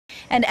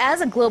And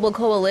as a global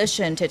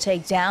coalition to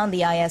take down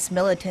the IS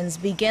militants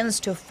begins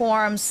to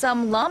form,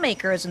 some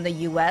lawmakers in the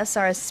U.S.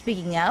 are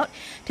speaking out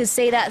to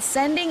say that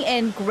sending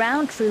in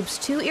ground troops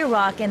to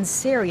Iraq and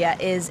Syria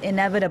is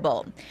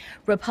inevitable.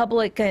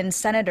 Republican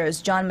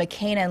Senators John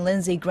McCain and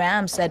Lindsay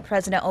said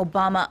President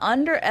Obama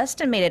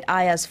underestimated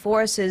IS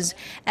forces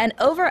and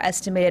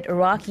overestimated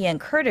Iraqi and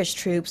Kurdish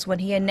troops when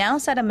he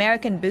announced that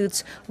American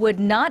boots would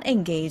not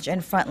engage in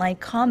frontline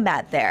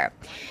combat there.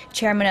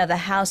 Chairman of the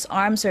House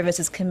Armed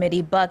Services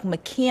Committee Buck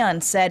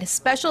McKeon said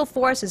Special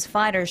Forces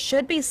fighters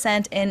should be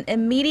sent in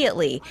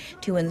immediately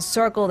to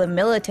encircle the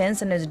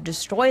militants and to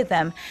destroy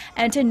them,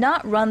 and to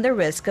not run the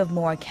risk of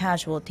more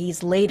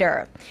casualties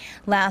later.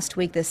 Last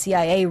week, the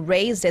CIA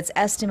raised its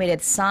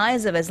estimated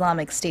size of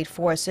Islamic State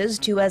forces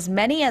to as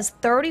many as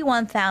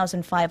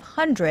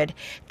 31,500,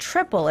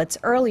 triple its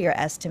earlier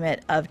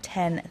estimate of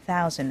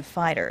 10,000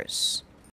 fighters.